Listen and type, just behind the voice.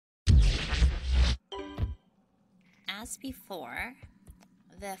as before,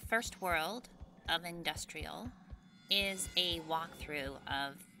 the first world of Industrial is a walkthrough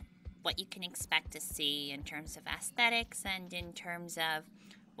of what you can expect to see in terms of aesthetics and in terms of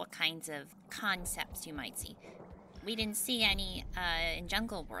what kinds of concepts you might see. We didn't see any in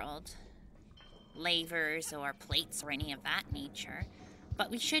Jungle World, lavers or plates or any of that nature, but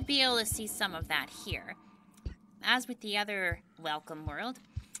we should be able to see some of that here. As with the other Welcome World,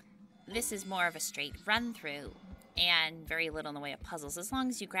 this is more of a straight run-through and very little in the way of puzzles. As long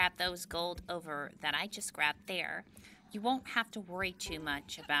as you grab those gold over that I just grabbed there, you won't have to worry too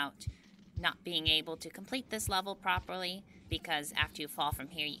much about not being able to complete this level properly, because after you fall from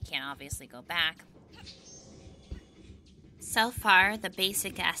here, you can't obviously go back. So far, the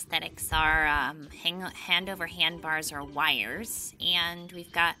basic aesthetics are hand-over-hand bars or wires, and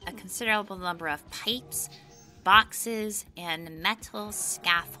we've got a considerable number of pipes, boxes, and metal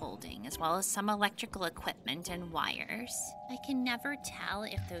scaffolding, as well as some electrical equipment and wires. I can never tell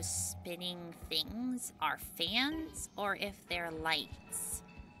if those spinning things are fans or if they're lights.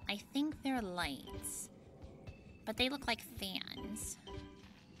 I think they're lights, but they look like fans.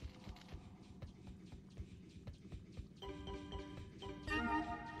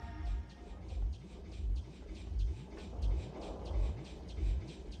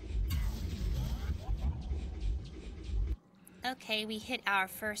 Okay, we hit our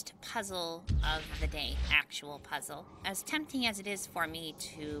first puzzle of the day, actual puzzle. As tempting as it is for me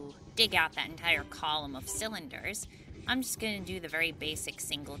to dig out that entire column of cylinders, I'm just going to do the very basic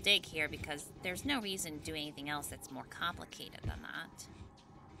single dig here because there's no reason to do anything else that's more complicated than that.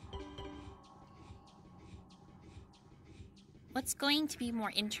 What's going to be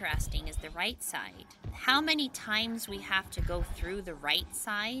more interesting is the right side. How many times we have to go through the right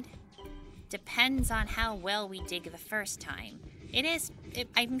side depends on how well we dig the first time.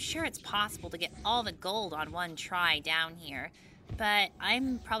 I'm sure it's possible to get all the gold on one try down here, but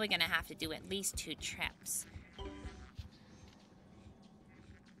I'm probably going to have to do at least 2 trips.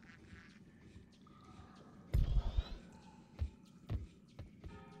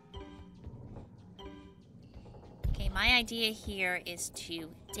 Okay, my idea here is to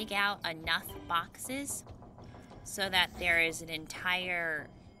dig out enough boxes so that there is an entire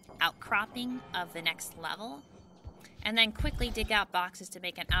outcropping of the next level, and then quickly dig out boxes to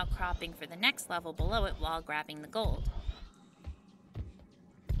make an outcropping for the next level below it while grabbing the gold.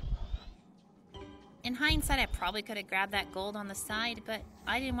 In hindsight, I probably could have grabbed that gold on the side, but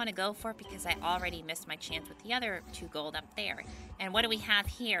I didn't want to go for it because I already missed my chance with the other 2 gold up there. And what do we have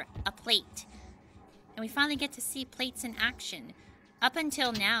here? A plate. And we finally get to see plates in action. Up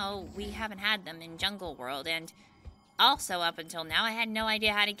until now, we haven't had them in Jungle World, and also, up until now, I had no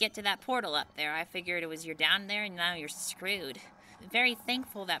idea how to get to that portal up there. I figured it was you're down there and now you're screwed. Very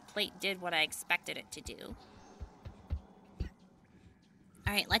thankful that plate did what I expected it to do.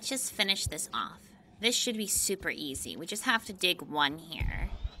 Alright, let's just finish this off. This should be super easy. We just have to dig 1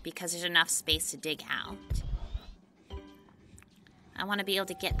 here because there's enough space to dig out. I want to be able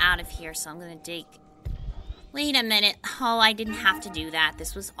to get out of here, so I'm going to dig... Wait a minute. Oh, I didn't have to do that.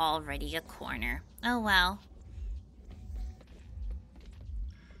 This was already a corner. Oh well.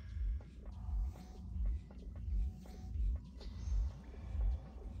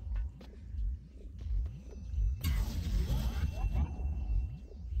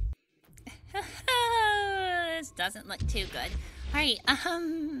 This doesn't look too good. Alright,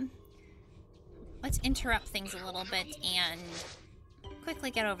 let's interrupt things a little bit and quickly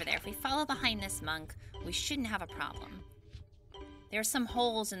get over there. If we follow behind this monk, we shouldn't have a problem. There are some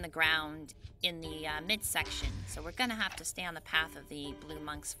holes in the ground in the midsection, so we're gonna have to stay on the path of the blue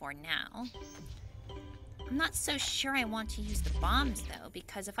monks for now. I'm not so sure I want to use the bombs, though,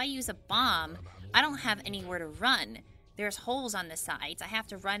 because if I use a bomb, I don't have anywhere to run. There's holes on the sides. I have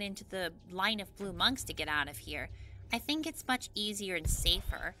to run into the line of blue monks to get out of here. I think it's much easier and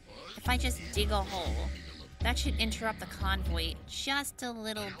safer if I just dig a hole. That should interrupt the convoy just a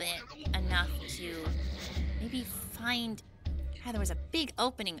little bit, enough to maybe find... there was a big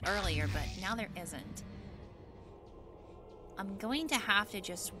opening earlier, but now there isn't. I'm going to have to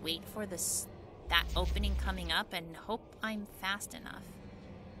just wait for that opening coming up and hope I'm fast enough.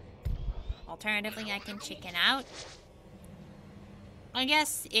 Alternatively, I can chicken out. I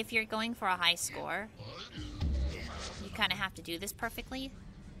guess if you're going for a high score, you kind of have to do this perfectly.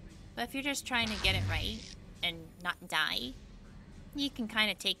 But if you're just trying to get it right and not die, you can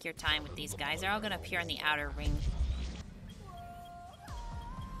kind of take your time with these guys. They're all going to appear in the outer ring.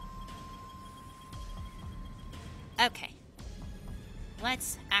 Okay.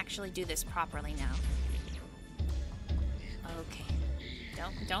 Let's actually do this properly now. Okay.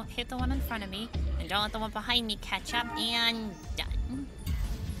 Don't hit the one in front of me, and don't let the one behind me catch up, and done.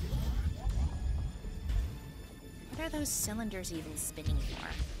 What are those cylinders even spinning for?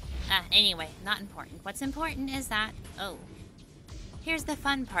 Anyway, not important. What's important is that, oh, here's the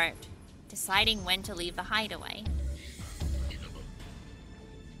fun part. Deciding when to leave the hideaway.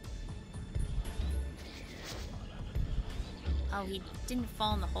 Oh, he didn't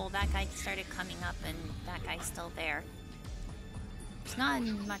fall in the hole. That guy started coming up, and that guy's still there. There's not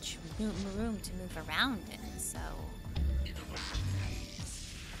much room to move around in, so...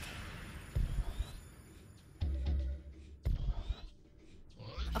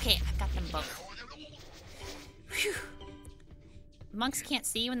 Okay, I've got them both. Whew. Monks can't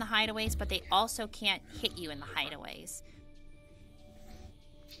see you in the hideaways, but they also can't hit you in the hideaways.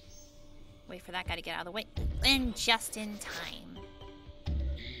 Wait for that guy to get out of the way. And just in time. It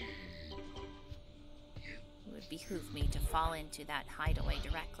would behoove me to fall into that hideaway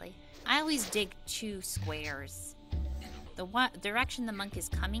directly. I always dig 2 squares. The direction the monk is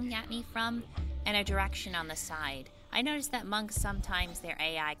coming at me from, and a direction on the side. I noticed that monks, sometimes their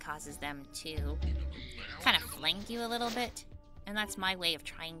AI causes them to kind of flank you a little bit. And that's my way of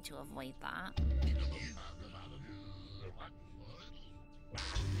trying to avoid that.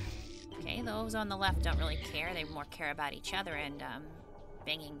 Okay, those on the left don't really care. They more care about each other and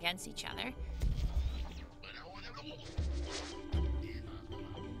banging against each other.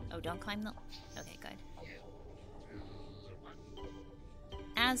 Oh, don't climb the... Okay, good.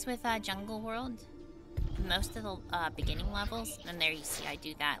 As with Jungle World, most of the beginning levels, and there you see I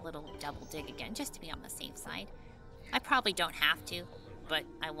do that little double dig again, just to be on the safe side. I probably don't have to, but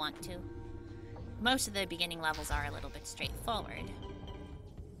I want to. Most of the beginning levels are a little bit straightforward.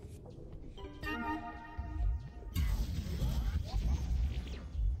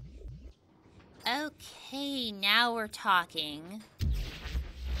 Okay, now we're talking.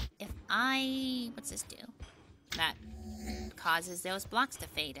 If I... What's this do? That causes those blocks to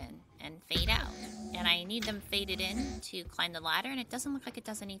fade in and fade out. And I need them faded in to climb the ladder, and it doesn't look like it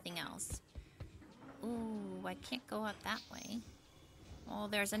does anything else. Ooh, I can't go up that way. Well,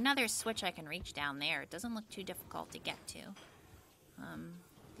 there's another switch I can reach down there. It doesn't look too difficult to get to.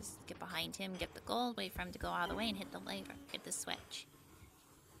 Just get behind him, get the gold, wait for him to go out of the way, and hit the lever, hit the switch.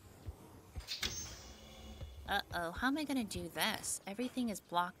 Uh-oh, how am I gonna do this? Everything is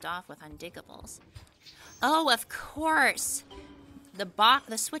blocked off with undiggables. Oh, of course!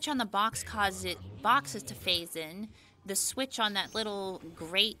 The switch on the box causes boxes to phase in. The switch on that little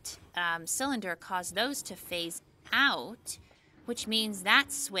grate cylinder caused those to phase out, which means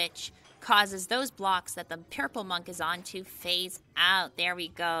that switch causes those blocks that the purple monk is on to phase out. There we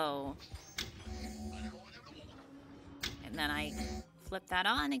go. And then I flip that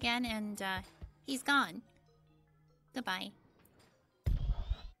on again, and he's gone. Goodbye.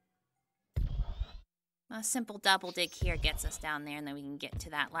 A simple double dig here gets us down there, and then we can get to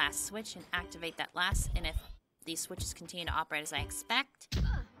that last switch and activate that last. And if these switches continue to operate as I expect,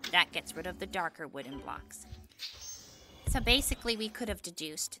 that gets rid of the darker wooden blocks. So basically, we could have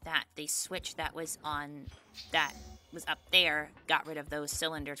deduced that the switch that was up there got rid of those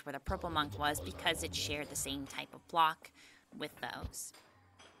cylinders where the purple monk was, because it shared the same type of block with those.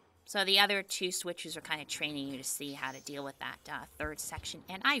 So the other 2 switches are kind of training you to see how to deal with that third section.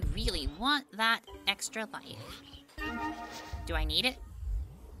 And I really want that extra life. Do I need it?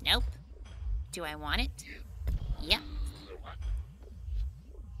 Nope. Do I want it? Yep.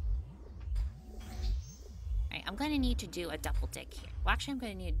 Alright, I'm going to need to do a double dig here. Well, actually, I'm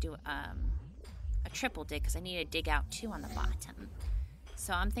going to need to do a triple dig, because I need to dig out 2 on the bottom.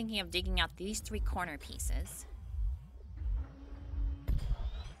 So I'm thinking of digging out these 3 corner pieces.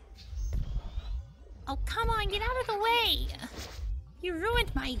 Oh, come on, get out of the way! You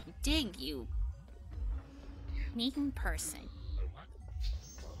ruined my dig, you mean person.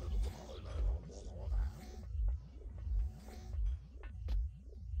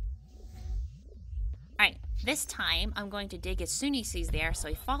 Alright, this time I'm going to dig as soon as he's there, so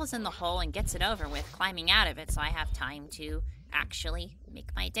he falls in the hole and gets it over with, climbing out of it, so I have time to actually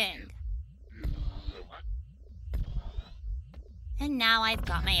make my dig. And now I've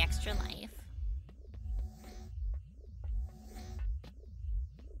got my extra life.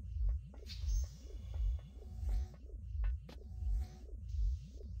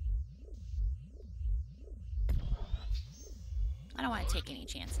 I don't want to take any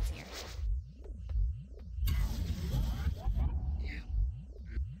chances here.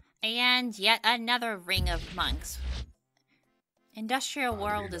 And yet another ring of monks. Industrial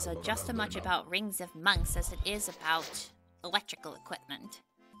World is just as much about rings of monks as it is about electrical equipment.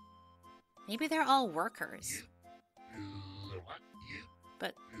 Maybe they're all workers.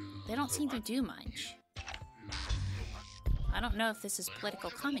 but they don't seem to do much. I don't know if this is political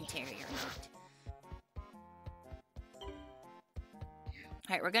commentary or not.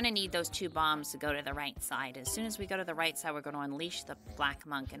 Alright, we're gonna need those 2 bombs to go to the right side. As soon as we go to the right side, we're gonna unleash the Black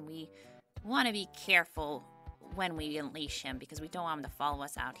Monk, and we want to be careful when we unleash him because we don't want him to follow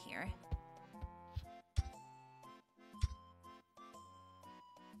us out here.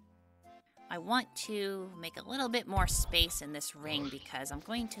 I want to make a little bit more space in this ring because I'm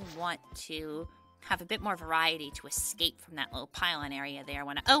going to want to have a bit more variety to escape from that little pylon area there.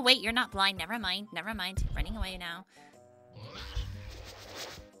 When oh wait, you're not blind. Never mind. Never mind. Running away now.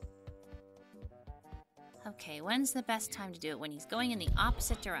 Okay, when's the best time to do it? When he's going in the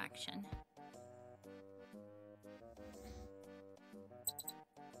opposite direction.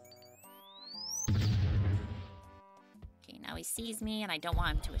 Okay, now he sees me and I don't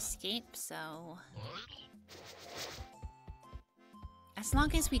want him to escape, so... As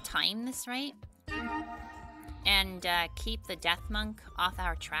long as we time this right, and keep the Death Monk off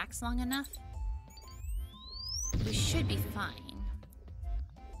our tracks long enough, we should be fine.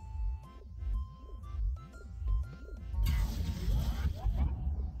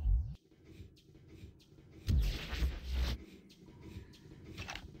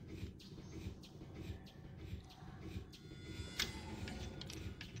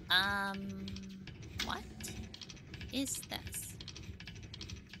 What is this?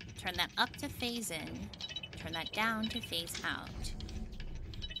 Turn that up to phase in, turn that down to phase out.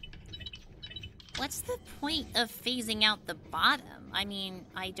 What's the point of phasing out the bottom? I mean,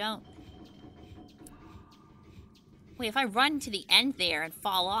 I don't... Wait, if I run to the end there and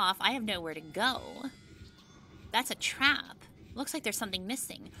fall off, I have nowhere to go. That's a trap. Looks like there's something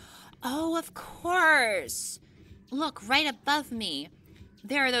missing. Oh, of course! Look, right above me.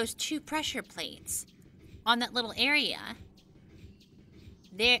 There are those 2 pressure plates on that little area.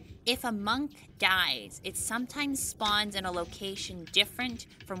 There, if a monk dies, it sometimes spawns in a location different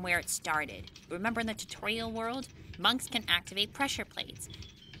from where it started. Remember in the tutorial world, monks can activate pressure plates.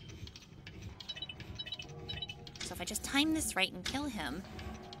 So if I just time this right and kill him,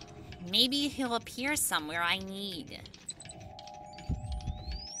 maybe he'll appear somewhere I need.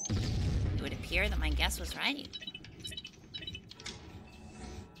 It would appear that my guess was right.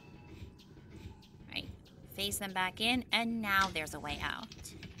 Phase them back in, and now there's a way out.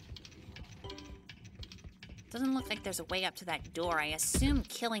 Doesn't look like there's a way up to that door. I assume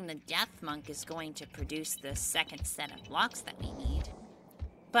killing the Death Monk is going to produce the second set of blocks that we need.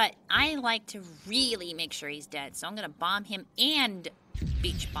 But I like to really make sure he's dead, so I'm gonna bomb him and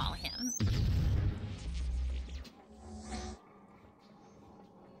beach ball him.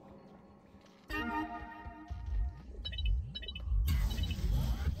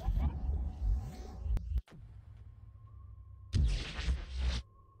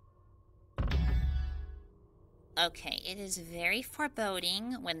 Okay, it is very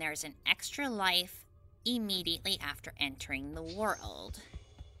foreboding when there's an extra life immediately after entering the world.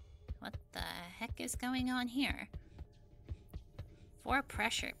 What the heck is going on here? 4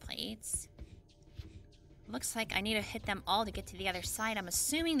 pressure plates. Looks like I need to hit them all to get to the other side. I'm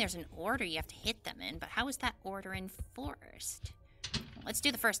assuming there's an order you have to hit them in, but how is that order enforced? Let's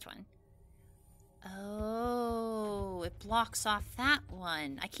do the first one. Oh, it blocks off that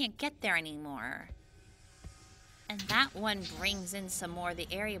one. I can't get there anymore. And that one brings in some more of the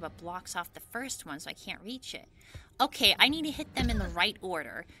area but blocks off the first one, so I can't reach it. Okay, I need to hit them in the right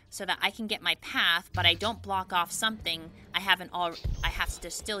order so that I can get my path, but I don't block off something I have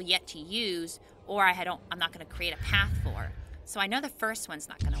to still yet to use, or I'm not going to create a path for. So I know the first one's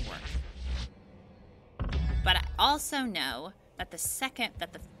not going to work. But I also know that the second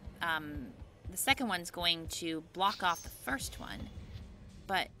one's going to block off the first one,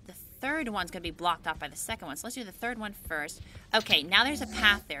 but the third one's going to be blocked off by the second one. So let's do the third one first. Okay, now there's a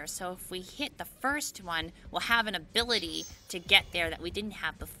path there. So if we hit the first one, we'll have an ability to get there that we didn't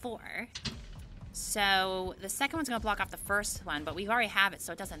have before. So the second one's going to block off the first one, but we already have it,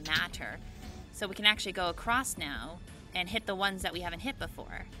 so it doesn't matter. So we can actually go across now and hit the ones that we haven't hit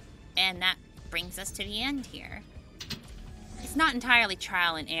before. And that brings us to the end here. It's not entirely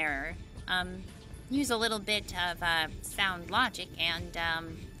trial and error. Use a little bit of sound logic, and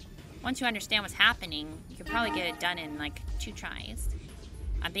once you understand what's happening, you can probably get it done in like 2 tries.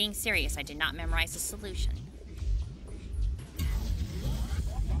 I'm being serious. I did not memorize the solution.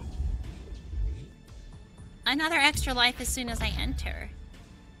 Another extra life as soon as I enter.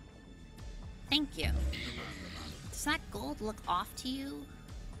 Thank you. Does that gold look off to you?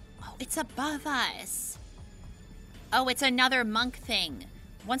 Oh, it's above us. Oh, it's another monk thing.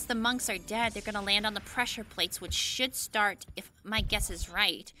 Once the monks are dead, they're going to land on the pressure plates, which should start, if my guess is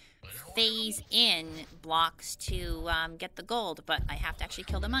right, phase in blocks to get the gold. But I have to actually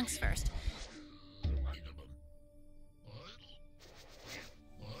kill the monks first.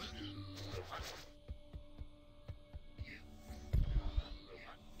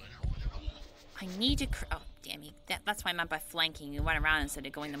 I need to... Oh, damn you. That's what I meant by flanking. You went around instead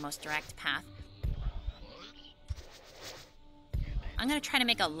of going the most direct path. I'm going to try to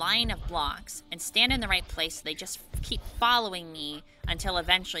make a line of blocks and stand in the right place so they just keep following me until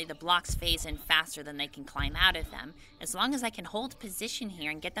eventually the blocks phase in faster than they can climb out of them. As long as I can hold position here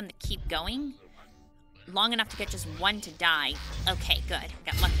and get them to keep going long enough to get just one to die. Okay, good.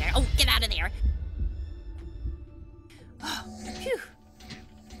 Got luck there. Oh, get out of there. Oh, phew.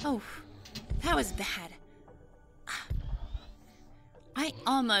 Oh, that was bad. I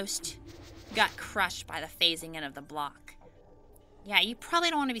almost got crushed by the phasing in of the block. Yeah, you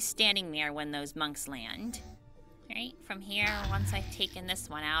probably don't want to be standing there when those monks land. Right? From here, once I've taken this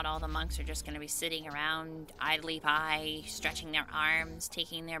one out, all the monks are just going to be sitting around idly by, stretching their arms,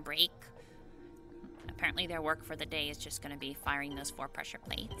 taking their break. Apparently their work for the day is just going to be firing those 4 pressure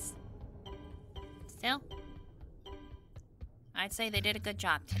plates. Still, I'd say they did a good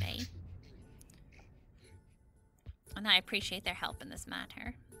job today. And I appreciate their help in this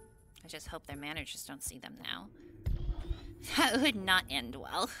matter. I just hope their managers don't see them now. That would not end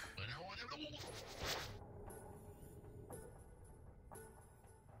well.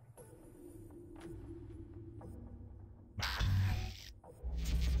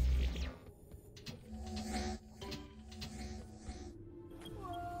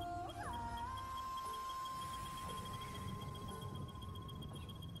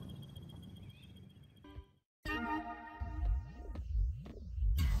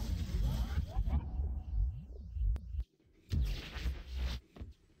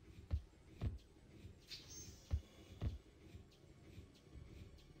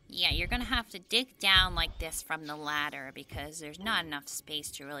 Yeah, you're going to have to dig down like this from the ladder because there's not enough space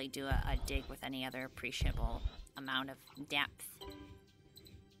to really do a dig with any other appreciable amount of depth.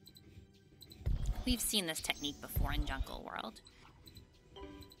 We've seen this technique before in Jungle World.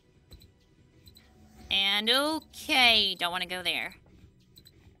 And okay, don't want to go there.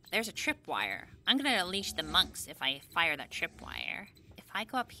 There's a tripwire. I'm going to unleash the monks if I fire that tripwire. If I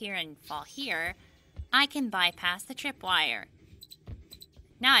go up here and fall here, I can bypass the tripwire.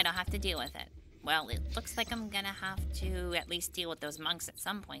 Now I don't have to deal with it. Well, it looks like I'm gonna have to at least deal with those monks at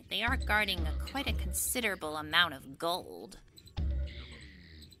some point. They are guarding quite a considerable amount of gold.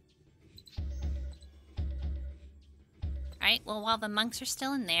 Alright, well, while the monks are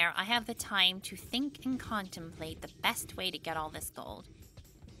still in there, I have the time to think and contemplate the best way to get all this gold.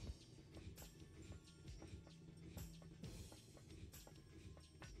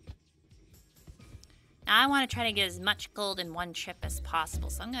 Now, I want to try to get as much gold in one trip as possible,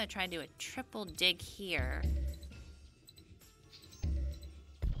 so I'm going to try to do a triple dig here.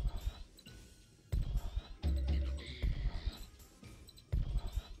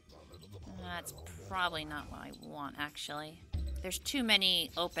 That's probably not what I want, actually. There's too many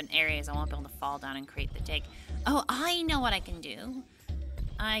open areas. I won't be able to fall down and create the dig. Oh, I know what I can do.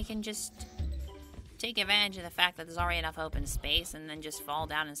 I can just take advantage of the fact that there's already enough open space and then just fall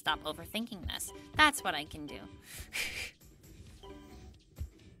down and stop overthinking this. That's what I can do.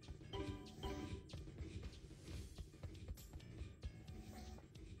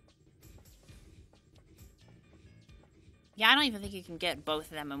 Yeah, I don't even think you can get both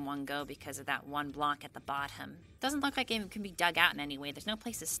of them in one go because of that one block at the bottom. Doesn't look like it can be dug out in any way. There's no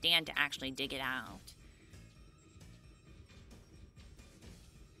place to stand to actually dig it out.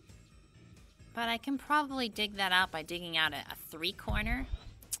 But I can probably dig that out by digging out a 3-corner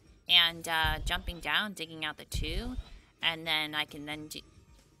and jumping down, digging out the 2, and then I can then do...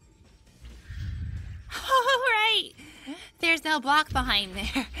 Oh, right! There's no block behind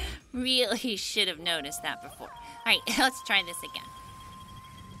there. Really should have noticed that before. Alright, let's try this again.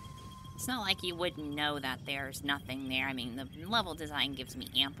 It's not like you wouldn't know that there's nothing there. I mean, the level design gives me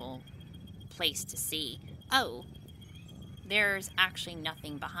ample place to see. Oh! There's actually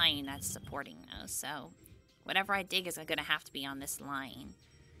nothing behind that's supporting those, so whatever I dig is going to have to be on this line.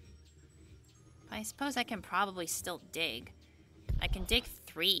 But I suppose I can probably still dig. I can dig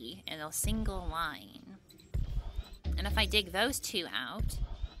 3 in a single line. And if I dig those 2 out,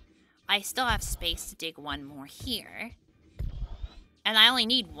 I still have space to dig 1 more here. And I only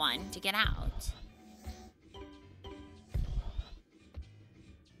need 1 to get out.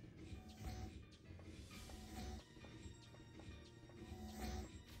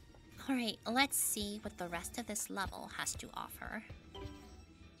 Alright, let's see what the rest of this level has to offer.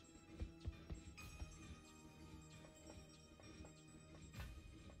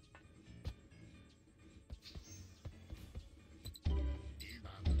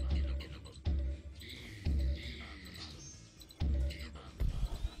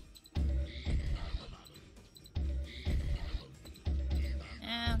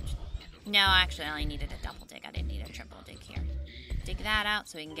 No, actually, I only needed a double dig. I didn't need a triple dig here. Dig that out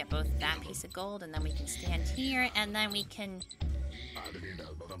so we can get both that piece of gold, and then we can stand here, and then we can...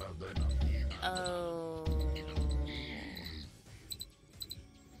 Oh...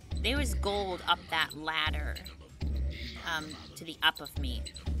 There was gold up that ladder, to the up of me.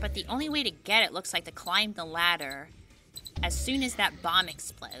 But the only way to get it looks like to climb the ladder as soon as that bomb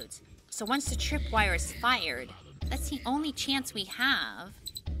explodes. So once the tripwire is fired, that's the only chance we have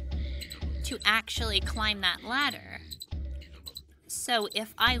to actually climb that ladder. So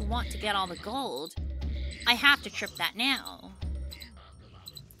if I want to get all the gold, I have to trip that now.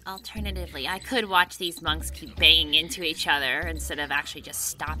 Alternatively, I could watch these monks keep banging into each other instead of actually just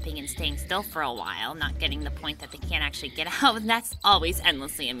stopping and staying still for a while, not getting the point that they can't actually get out, and that's always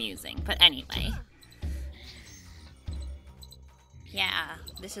endlessly amusing. But anyway. Yeah,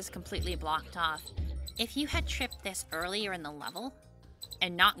 this is completely blocked off. If you had tripped this earlier in the level,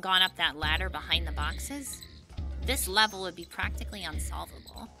 and not gone up that ladder behind the boxes, this level would be practically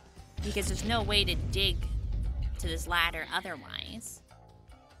unsolvable, because there's no way to dig to this ladder otherwise.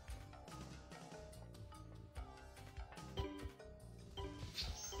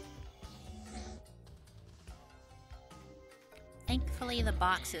 Thankfully, the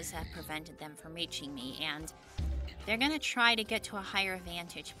boxes have prevented them from reaching me, and they're gonna try to get to a higher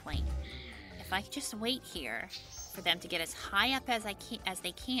vantage point. If I just wait here for them to get as high up as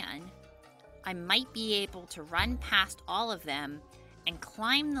they can, I might be able to run past all of them and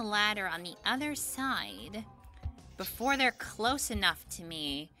climb the ladder on the other side before they're close enough to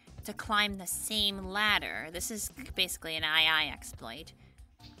me to climb the same ladder. This is basically an II exploit,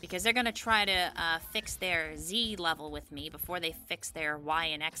 because they're going to try to fix their Z level with me before they fix their Y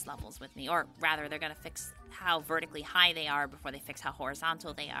and X levels with me. Or rather, they're going to fix how vertically high they are before they fix how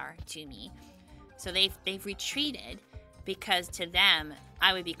horizontal they are to me. So they've retreated, because to them,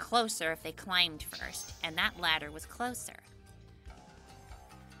 I would be closer if they climbed first, and that ladder was closer.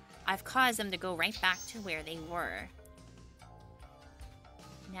 I've caused them to go right back to where they were.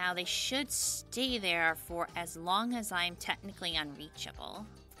 Now, they should stay there for as long as I'm technically unreachable.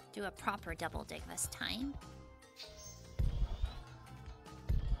 Do a proper double dig this time.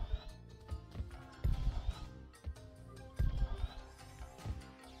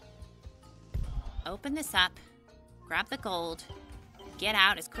 Open this up, grab the gold, get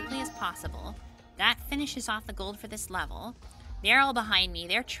out as quickly as possible. That finishes off the gold for this level. They're all behind me,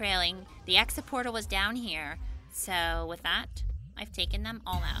 they're trailing. The exit portal was down here, so with that, I've taken them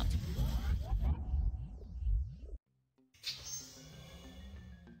all out.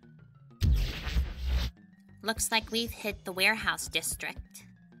 Looks like we've hit the warehouse district.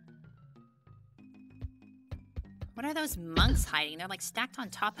 What are those monks hiding? They're like stacked on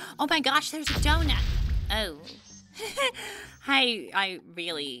top. Oh my gosh, there's a donut. Oh. I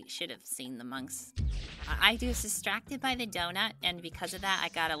really should have seen the monks. I was distracted by the donut, and because of that, I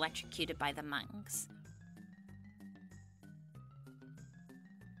got electrocuted by the monks.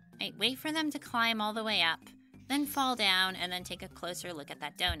 Right, wait for them to climb all the way up, then fall down, and then take a closer look at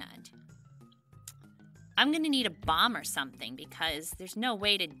that donut. I'm gonna need a bomb or something, because there's no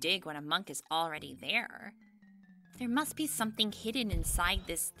way to dig when a monk is already there. There must be something hidden inside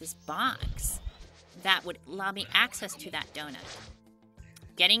this box that would allow me access to that donut.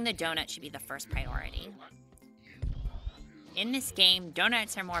 Getting the donut should be the first priority. In this game,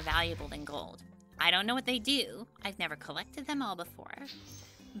 donuts are more valuable than gold. I don't know what they do. I've never collected them all before.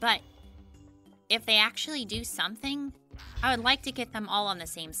 But if they actually do something, I would like to get them all on the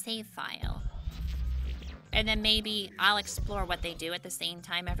same save file. And then maybe I'll explore what they do at the same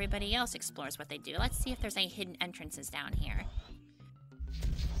time everybody else explores what they do. Let's see if there's any hidden entrances down here.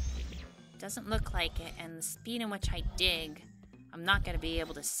 Doesn't look like it, and the speed in which I dig, I'm not going to be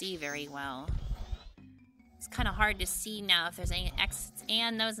able to see very well. It's kind of hard to see now if there's any exits,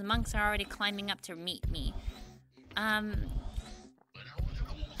 and those monks are already climbing up to meet me. I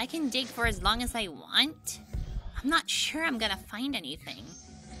can dig for as long as I want. I'm not sure I'm going to find anything.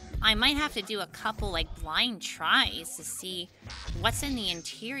 I might have to do a couple, blind tries to see what's in the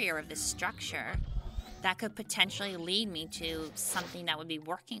interior of this structure that could potentially lead me to something that would be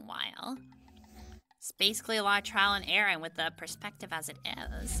working while. It's basically a lot of trial and error, and with the perspective as it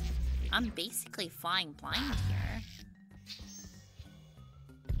is, I'm basically flying blind here.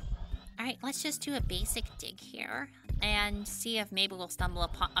 Alright, let's just do a basic dig here and see if maybe we'll stumble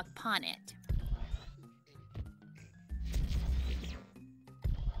upon it.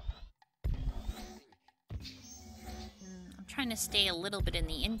 I'm trying to stay a little bit in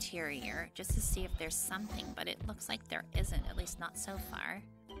the interior just to see if there's something, but it looks like there isn't, at least not so far.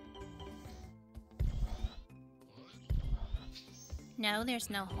 No, there's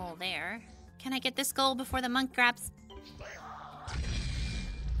no hole there. Can I get this gold before the monk grabs?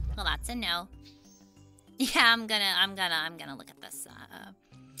 Well, that's a no. Yeah, I'm gonna look at this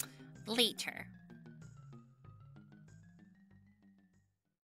later.